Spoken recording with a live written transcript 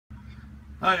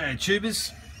Okay,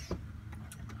 tubers.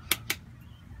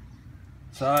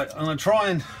 So I'm going to try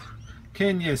and,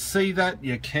 can you see that?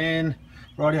 You can.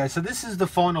 Rightio, so this is the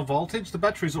final voltage. The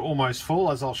batteries are almost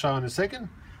full, as I'll show in a second.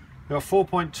 We've got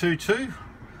 4.22,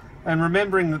 and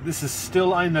remembering that this is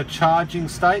still in a charging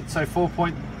state, so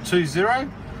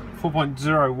 4.20,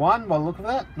 4.01 by the look of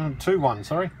that, 21,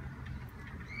 sorry.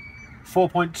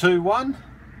 4.21,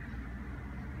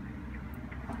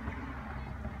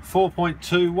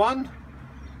 4.21.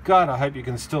 God, I hope you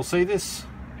can still see this.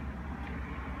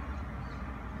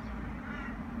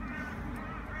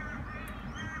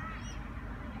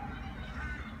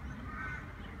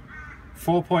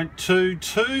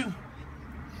 4.22,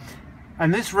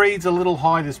 and this reads a little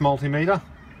high, this multimeter.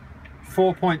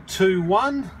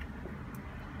 4.21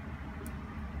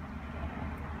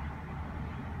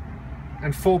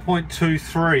 and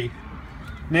 4.23.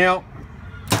 Now,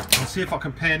 let's see if I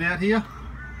can pan out here.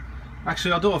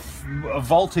 Actually, I'll do a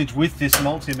voltage with this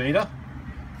multimeter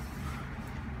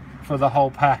for the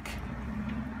whole pack.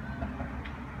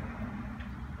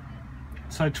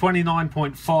 So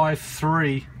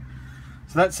 29.53.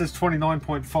 So that says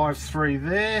 29.53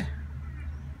 there.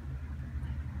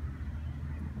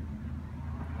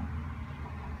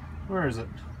 Where is it?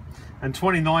 And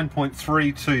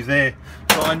 29.32 there.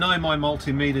 So I know my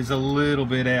multimeter's a little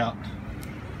bit out.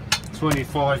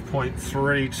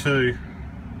 25.32.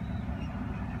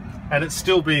 And it's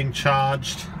still being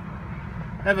charged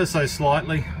ever so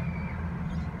slightly.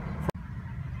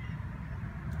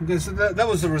 Okay, so that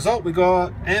was the result. We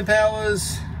got amp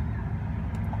hours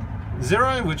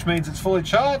 0, which means it's fully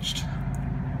charged.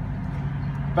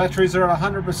 Batteries are at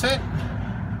 100%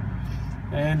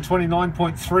 and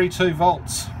 29.32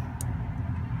 volts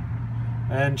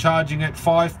and charging at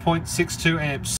 5.62 amps.